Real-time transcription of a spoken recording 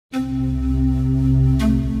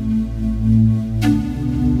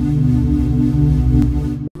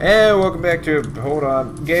And welcome back to, hold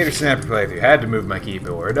on, Gator Snapper playthrough. Had to move my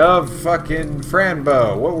keyboard. Of fucking Fran. Ew,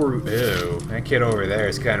 that kid over there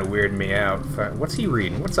is kind of weirding me out. What's he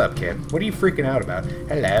reading? What's up, kid? What are you freaking out about?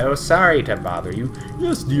 Hello, sorry to bother you.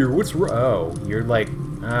 Yes, dear, what's wrong? Oh, you're like,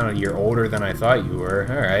 I don't know, you're older than I thought you were.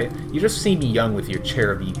 Alright. You just seem young with your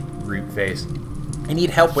cherubby root face. I need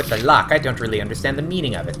help with the lock. I don't really understand the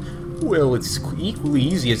meaning of it. Well, it's equally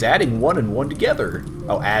easy as adding one and one together.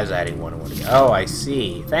 Oh, as adding one and one together. Oh, I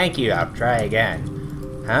see. Thank you. I'll try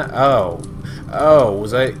again. Huh? Oh. Oh,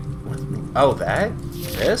 was I... Oh, that?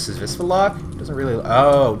 This? Is this the lock? Doesn't really...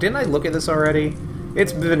 Oh, didn't I look at this already?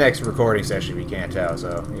 It's the next recording session if you can't tell,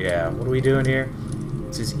 so... Yeah, what are we doing here?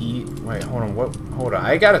 It says E... Wait, hold on. What? Hold on.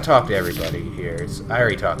 I gotta talk to everybody here. I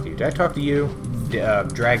already talked to you. Did I talk to you?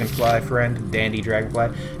 Dragonfly friend? Dandy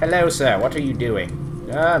Dragonfly? Hello, sir. What are you doing?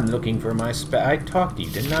 I'm looking for my I talked to you,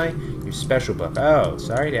 didn't I? Your special book. Oh,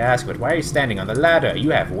 sorry to ask, but why are you standing on the ladder? You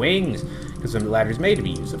have wings. Because the ladder's made to be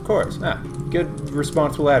used, of course. Ah, good,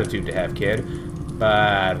 responsible attitude to have, kid.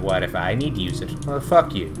 But what if I need to use it? Well,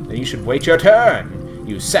 fuck you. Then you should wait your turn,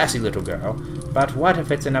 you sassy little girl. But what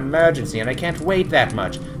if it's an emergency and I can't wait that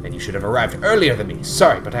much? Then you should have arrived earlier than me.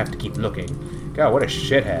 Sorry, but I have to keep looking. God, what a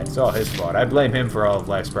shithead. It's all his fault. I blame him for all of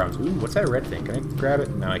life's problems. Ooh, what's that red thing? Can I grab it?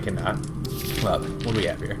 No, I cannot. Well, what do we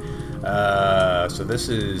have here? So this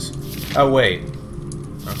is... Oh, wait.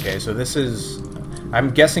 Okay, so this is...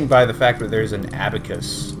 I'm guessing by the fact that there's an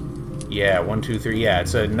abacus. Yeah, 1, 2, 3. Yeah,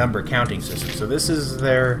 it's a number counting system. So this is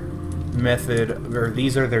their method, or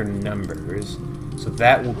these are their numbers. So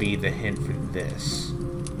that will be the hint for this.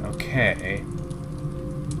 Okay.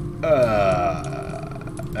 Can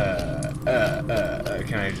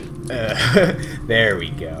I just... there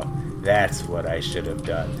we go. That's what I should have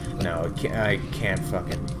done. No, I can't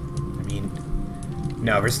fucking... I mean...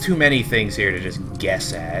 No, there's too many things here to just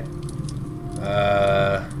guess at.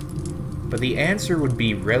 But the answer would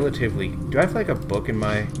be relatively... Do I have, like, a book in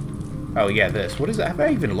my... Oh, yeah, this. What is that? Have I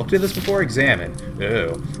even looked at this before? Examine.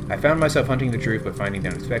 Oh. I found myself hunting the truth, but finding the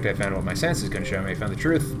unexpected. I found what my senses couldn't show me. I found the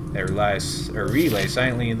truth that relay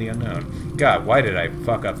silently in the unknown. God, why did I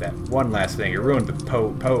fuck up that one last thing? It ruined the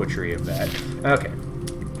poetry of that. Okay.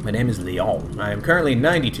 My name is Leon. I am currently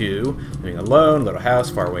 92, living alone, little house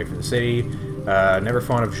far away from the city. Never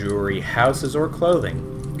fond of jewelry, houses, or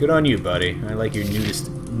clothing. Good on you, buddy. I like your nudist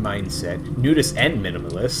mindset. Nudist and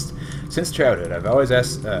minimalist. Since childhood, I've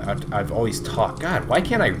always taught. God, why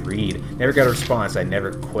can't I read? Never got a response. I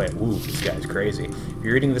never quit. Ooh, this guy's crazy. If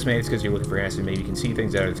you're reading this, maybe it's because you're looking for answers. Maybe you can see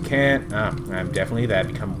things that others can't. I'm definitely that.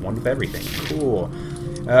 Become one with everything. Cool.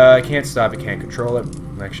 I can't stop it. Can't control it.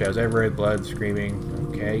 Like shadows everywhere. Blood, screaming.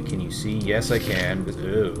 Okay, can you see? Yes, I can.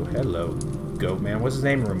 Ooh, hello, goat man. What's his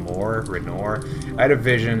name? Renor? I had a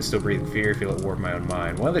vision, still breathing fear, feel it warp my own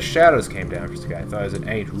mind. One of the shadows came down from the sky. I thought it was an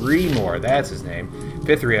H. Remor, that's his name.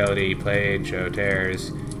 Fifth reality, played, show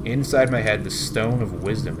tears. Inside my head, the stone of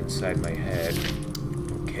wisdom inside my head.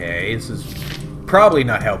 Okay, this is probably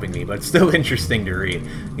not helping me, but it's still interesting to read.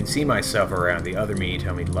 I can see myself around. The other me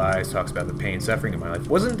tell me lies, talks about the pain, suffering in my life.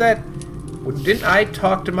 Wasn't that... Didn't I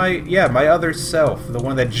talk to my other self, the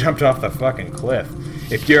one that jumped off the fucking cliff?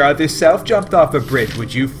 If your other self jumped off a bridge,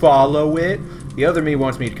 would you follow it? The other me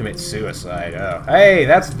wants me to commit suicide. Oh, hey,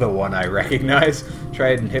 that's the one I recognize.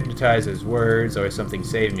 Tried and hypnotize his words, or something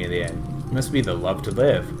saved me in the end. It must be the love to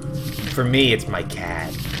live. For me, it's my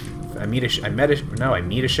cat. I meet a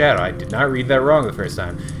shadow. I did not read that wrong the first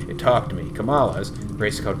time. It talked to me. Kamalas.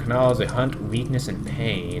 Race called Kanalas. They hunt weakness and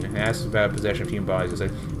pain. It asks about possession of human bodies. It's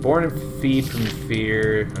like born and feed from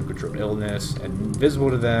fear, uncontrolled illness, and invisible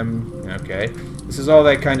to them. Okay. This is all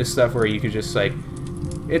that kind of stuff where you could just like,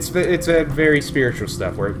 it's a very spiritual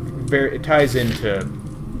stuff where it ties into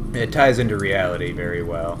reality very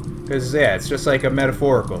well. Because, yeah, it's just like a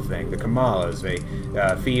metaphorical thing. The Kamalas, they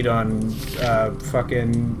feed on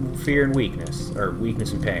fucking fear and weakness. Or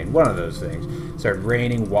weakness and pain. One of those things. Started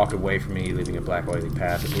raining, walked away from me, leaving a black oily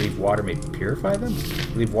path. I believe water may purify them?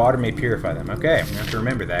 Okay, I have to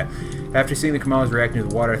remember that. After seeing the Kamalas reacting to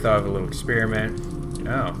the water, I thought of a little experiment.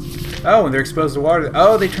 Oh, and they're exposed to water.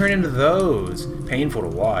 Oh, they turn into those. Painful to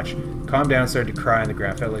watch. Calmed down, started to cry on the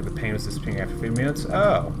ground. Felt like the pain was disappearing after a few minutes.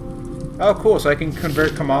 Oh, cool, so I can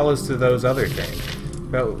convert Kamalas to those other things.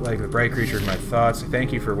 Felt like the bright creature of my thoughts.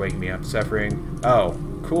 Thank you for waking me up, suffering. Oh,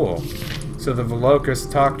 cool. So the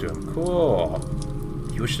Velokas talked to him. Cool.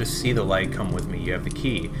 You wish to see the light, come with me. You have the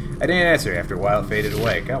key. I didn't answer. After a while, it faded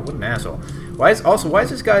away. God, what an asshole. Why is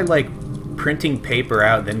this guy, like, printing paper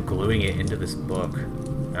out, then gluing it into this book?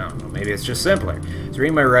 I don't know, maybe it's just simpler. So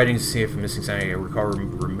reading my writings to see if I'm missing something. I recall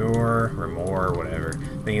Remor, whatever.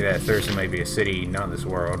 Thinking that Thurston might be a city, not in this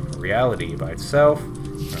world. Reality by itself.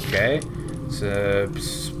 Okay. So,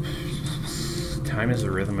 time is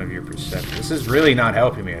the rhythm of your perception. This is really not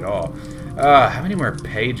helping me at all. How many more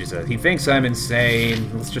pages? He thinks I'm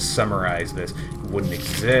insane. Let's just summarize this. Wouldn't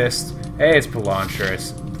exist. Hey, it's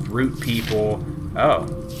Pelantris. Root people. Oh,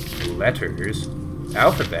 letters.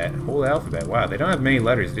 Alphabet. Whole alphabet. Wow, they don't have many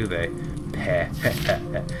letters, do they? Peh.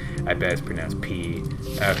 I bet it's pronounced P.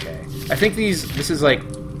 Okay. I think this is like...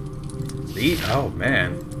 Oh,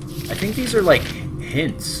 man. I think these are like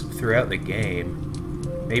hints throughout the game.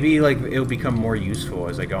 Maybe, like, it'll become more useful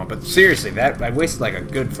as I go on. But seriously, I wasted, like, a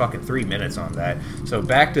good fucking 3 minutes on that. So,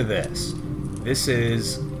 back to this. This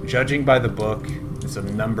is, judging by the book, it's a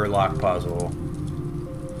number lock puzzle.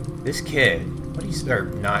 This kid, or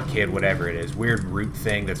not kid, whatever it is, weird root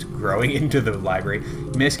thing that's growing into the library.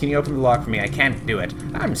 Miss, can you open the lock for me? I can't do it.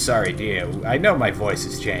 I'm sorry, dear. I know my voice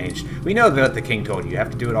has changed. We know that the king told you. You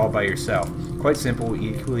have to do it all by yourself. Quite simple,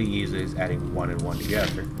 equally easy as adding 1 and 1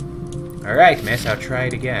 together. Alright, miss, I'll try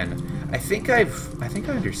it again. I think I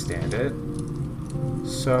understand it.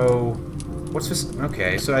 So, what's this?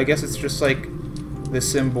 Okay, so I guess it's just like the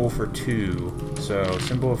symbol for 2. So,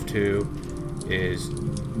 symbol of 2 is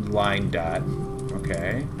line dot.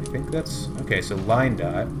 Okay, I think that's... Okay, so line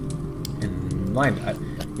dot and line dot.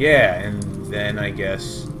 Yeah, and then I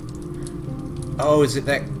guess... Oh, is it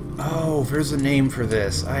that... Oh, there's a name for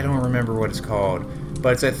this. I don't remember what it's called.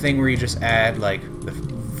 But it's that thing where you just add, like, the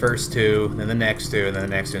first 2, then the next 2, and then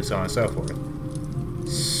the next 2, and so on and so forth.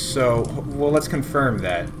 So, well, let's confirm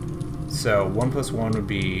that. So, 1 plus 1 would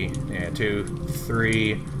be, yeah, 2,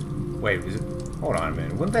 3... Wait, is it... Hold on a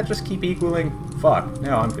minute. Wouldn't that just keep equaling? Fuck.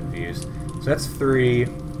 Now I'm confused. So that's 3.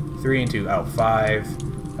 3 and 2. Oh, 5.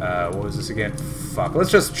 What was this again? Fuck. Let's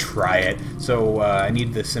just try it. So, I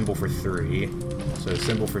need the symbol for 3. So,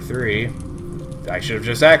 symbol for 3. I should have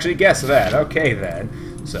just actually guessed that. Okay, then.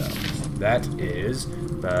 So, that is...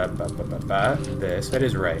 this. That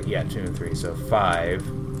is right. Yeah, 2 and 3. So,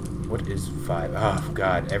 5. What is 5? Oh,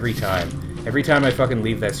 God. Every time I fucking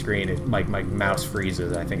leave that screen, my mouse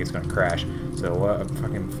freezes. I think it's gonna crash. So,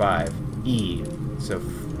 fucking 5. E. So,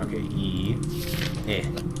 okay, E. Eh.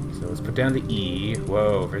 So, let's put down the E.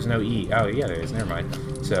 Whoa, there's no E. Oh, yeah, there is. Never mind.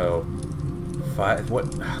 So, 5.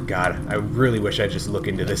 What? Oh, God, I really wish I'd just look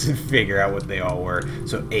into this and figure out what they all were.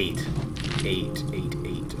 So, 8. 8, 8,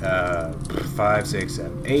 8. 5, 6,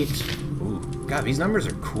 7, 8. Ooh, God, these numbers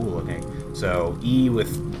are cool looking. So, E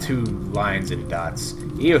with 2 lines and dots.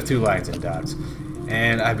 E with 2 lines and dots.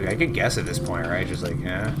 And I could guess at this point, right? Just like,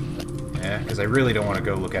 because I really don't want to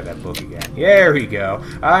go look at that book again. There we go.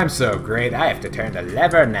 I'm so great. I have to turn the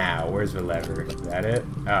lever now. Where's the lever? Is that it?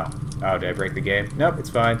 Oh. Oh, did I break the game? Nope, it's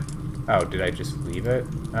fine. Oh, did I just leave it?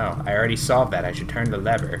 Oh, I already solved that. I should turn the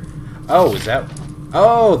lever. Oh, is that...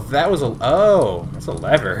 Oh, that was a... Oh, that's a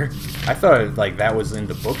lever. I thought, like, that was in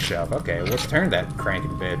the bookshelf. Okay, let's turn that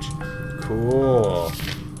cranking bitch. Cool.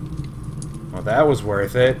 Well, that was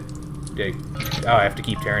worth it. Oh, I have to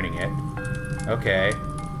keep turning it. Okay.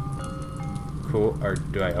 Cool. Or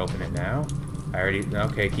do I open it now? I already...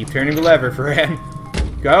 Okay, keep turning the lever, Fran.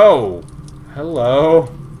 Go! Hello.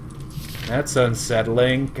 That's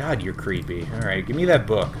unsettling. God, you're creepy. Alright, give me that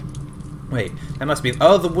book. Wait, that must be...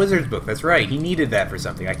 Oh, the wizard's book. That's right. He needed that for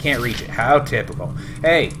something. I can't reach it. How typical.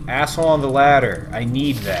 Hey, asshole on the ladder. I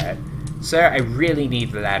need that. Sir, I really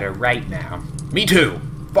need the ladder right now. Me too.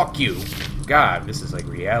 Fuck you. God, this is like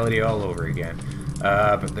reality all over again.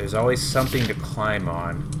 But there's always something to climb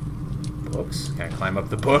on. Books? Can I climb up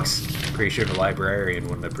the books? Pretty sure the librarian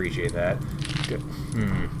wouldn't appreciate that. Good.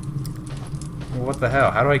 What the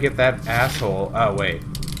hell? How do I get that asshole? Oh, wait.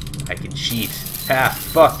 I can cheat. Ha!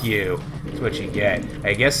 Fuck you. That's what you get.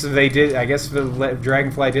 I guess they did. I guess the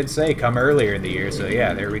Dragonfly did say come earlier in the year, so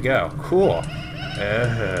yeah, there we go. Cool.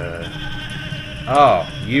 Oh,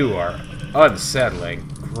 you are unsettling.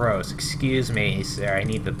 Gross. Excuse me, sir. I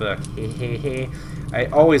need the book. Hehehe. I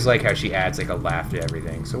always like how she adds like a laugh to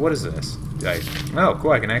everything. So what is this? Oh,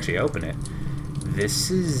 cool. I can actually open it. This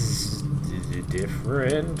is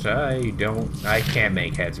different. I can't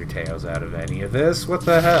make heads or tails out of any of this. What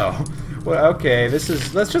the hell? Well, okay, let's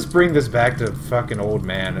just bring this back to fucking old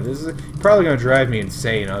man. This is probably gonna drive me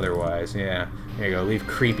insane otherwise. Yeah. There you go. Leave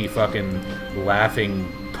creepy fucking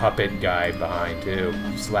laughing puppet guy behind too.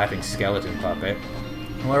 Just laughing skeleton puppet.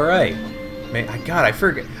 Alright. Man, God, I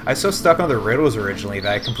forget. I was so stuck on the riddles originally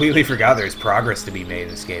that I completely forgot there's progress to be made in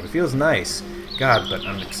this game. It feels nice. God, but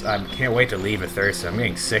I can't wait to leave it Thursday. I'm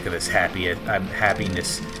getting sick of this happy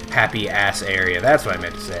ass area. That's what I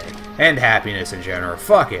meant to say. And happiness in general.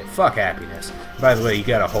 Fuck it. Fuck happiness. By the way, you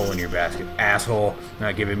got a hole in your basket. Asshole.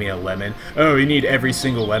 Not giving me a lemon. Oh, you need every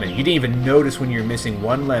single lemon. You didn't even notice when you're missing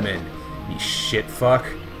one lemon. You shit fuck.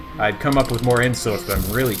 I'd come up with more insults, but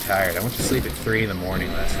I'm really tired. I went to sleep at 3 in the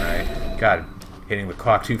morning last night. God, hitting the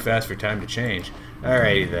clock too fast for time to change.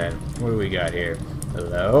 Alrighty then. What do we got here?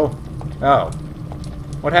 Hello? Oh.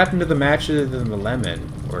 What happened to the match of the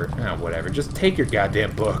lemon? Or, oh, whatever. Just take your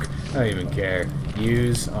goddamn book. I don't even care.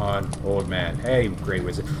 Use on old man. Hey, great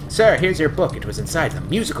wizard. Sir, here's your book. It was inside the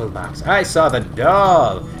musical box. I saw the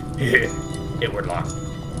doll. It were locked.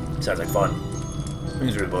 Sounds like fun.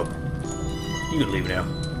 Here's your book. You can leave now.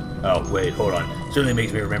 Oh, wait, hold on. Certainly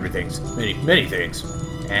makes me remember things. Many things.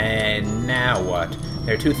 And now what?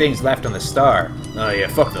 There are 2 things left on the star. Oh yeah,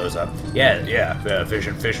 fuck those up. Yeah, fish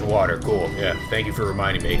and water, cool. Yeah, thank you for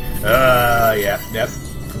reminding me. Yep.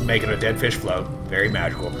 Making a dead fish float. Very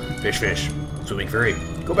magical. Fish. Swimming free.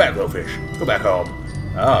 Go back, little fish. Go back home.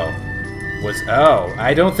 Oh,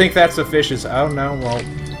 I don't think that's the fish's, oh no, well,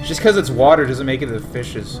 just because it's water doesn't make it the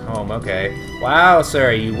fish's home, okay. Wow,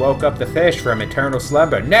 sir, you woke up the fish from eternal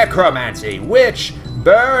slumber. Necromancy! Witch!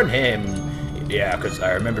 Burn him! Yeah, because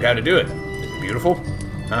I remembered how to do it. Is it beautiful?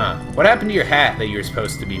 Huh. What happened to your hat that you're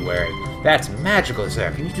supposed to be wearing? That's magical,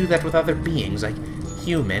 sir. Can you do that with other beings, like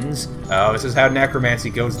humans? Oh, this is how necromancy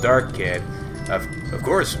goes dark, kid. Of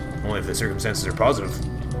course, only if the circumstances are positive.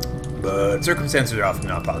 But circumstances are often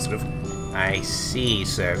not positive. I see,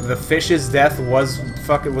 sir. The fish's death was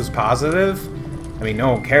positive? I mean,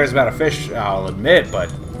 no one cares about a fish, I'll admit, but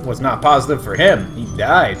it was not positive for him. He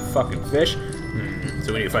died, fucking fish.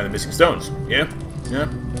 So we need to find the missing stones, yeah? Yeah?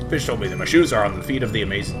 Fish told me that my shoes are on the feet of the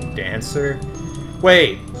amazing dancer.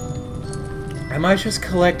 Wait. Am I just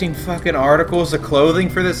collecting fucking articles of clothing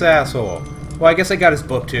for this asshole? Well, I guess I got his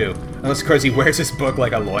book, too. Unless, of course, he wears his book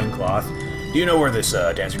like a loincloth. Do you know where this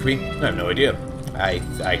dancer could be? I have no idea. I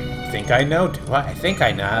think I know. Do I? I think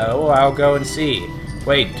I know. I'll go and see.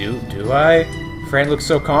 Wait, do I? Fran looks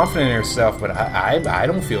so confident in herself, but I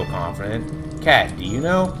don't feel confident. Cat, do you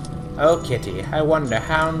know? Oh, Kitty, I wonder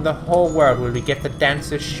how in the whole world will we get the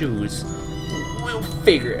dancer's shoes? We'll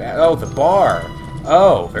figure it out. Oh, the bar.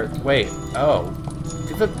 Oh, wait. Oh.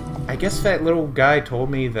 I guess that little guy told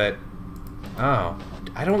me that... Oh.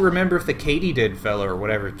 I don't remember if the katydid fella or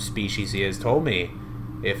whatever species he is told me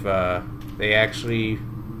if they actually...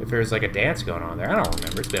 if there's like a dance going on there. I don't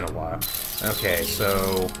remember. It's been a while. Okay,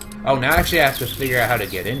 so... Oh, now I actually have to figure out how to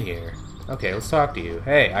get in here. Okay, let's talk to you.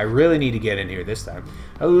 Hey, I really need to get in here this time.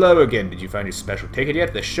 Hello again. Did you find your special ticket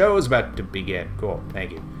yet? The show is about to begin. Cool.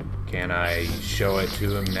 Thank you. Can I show it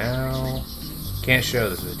to him now? Can't show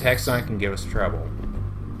this. The text sign can give us trouble.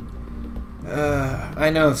 I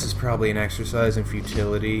know this is probably an exercise in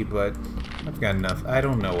futility, but I've got enough. I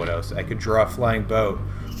don't know what else. I could draw a flying boat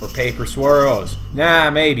or paper swirls.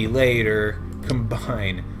 Nah, maybe later.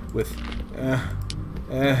 Combine with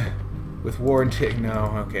war and tick.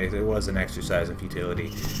 No, okay, it was an exercise in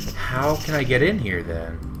futility. How can I get in here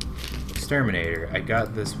then? Exterminator. I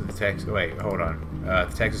got this with the text. Oh, wait, hold on.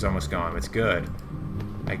 The text is almost gone. It's good.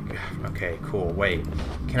 Okay, cool. Wait,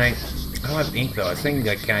 can I don't have ink though. I was thinking,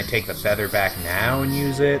 like, can I take the feather back now and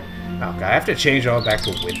use it? Oh god, I have to change it all back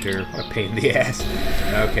to winter. What a pain in the ass.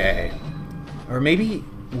 Okay. Or maybe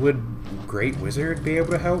would Great Wizard be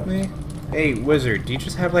able to help me? Hey, Wizard, do you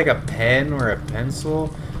just have like a pen or a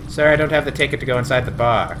pencil? Sorry, I don't have the ticket to go inside the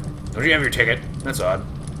bar. Don't you have your ticket? That's odd.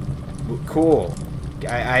 Cool.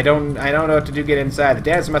 I don't know what to do to get inside. The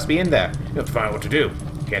dancer must be in there. You have to find out what to do.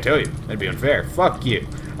 Can't tell you. That'd be unfair. Fuck you.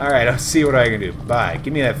 Alright, I'll see what I can do. Bye.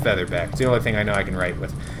 Give me that feather back. It's the only thing I know I can write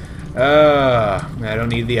with. I don't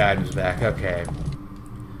need the items back. Okay.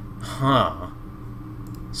 Huh.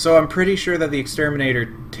 So I'm pretty sure that the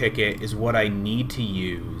exterminator ticket is what I need to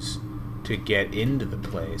use to get into the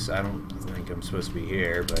place. I don't think I'm supposed to be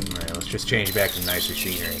here, but right, let's just change back to nicer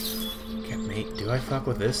scenery. Do I fuck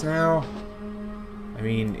with this now? I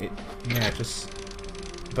mean, yeah, just...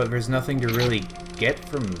 But there's nothing to really get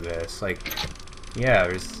from this. Like, yeah,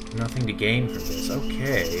 there's nothing to gain from this.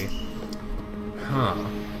 Okay. Huh.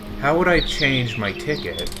 How would I change my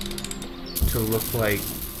ticket to look like...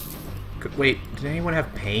 Wait, did anyone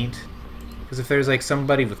have paint? Because if there's, like,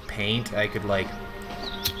 somebody with paint, I could, like,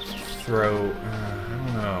 throw... I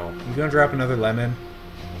don't know. You gonna drop another lemon?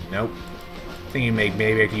 Nope. Thinking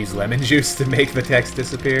maybe I could use lemon juice to make the text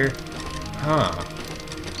disappear. Huh.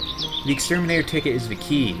 The exterminator ticket is the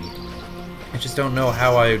key. I just don't know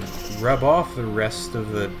how I rub off the rest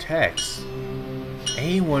of the text.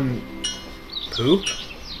 Anyone poop?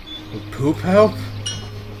 Would poop help?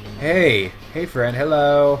 Hey, Fran,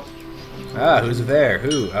 hello. Ah, who's there?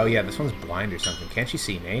 Who? Oh yeah, this one's blind or something. Can't you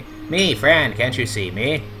see me? Me, Fran, can't you see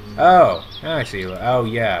me? Oh, I see you. Oh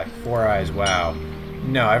yeah, 4 eyes, wow.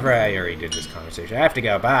 No, I already did this conversation. I have to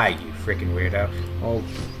go. Bye, you freaking weirdo. Oh,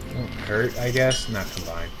 hurt, I guess? Not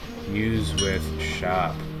combine. Use with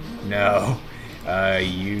shop. No.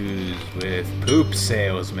 Use with poop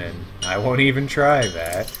salesman. I won't even try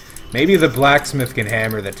that. Maybe the blacksmith can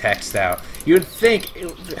hammer the text out. You'd think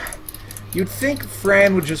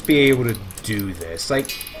Fran would just be able to do this.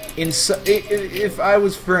 Like, if I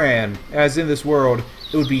was Fran, as in this world,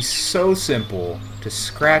 it would be so simple to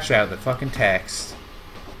scratch out the fucking text.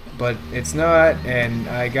 But it's not, and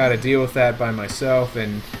I gotta deal with that by myself,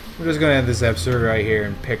 and we're just gonna end this episode right here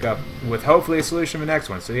and pick up with hopefully a solution for the next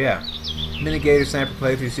one. So yeah, been a Gator Sniper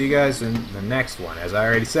playthrough. See you guys in the next one, as I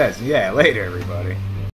already said. So yeah, later everybody.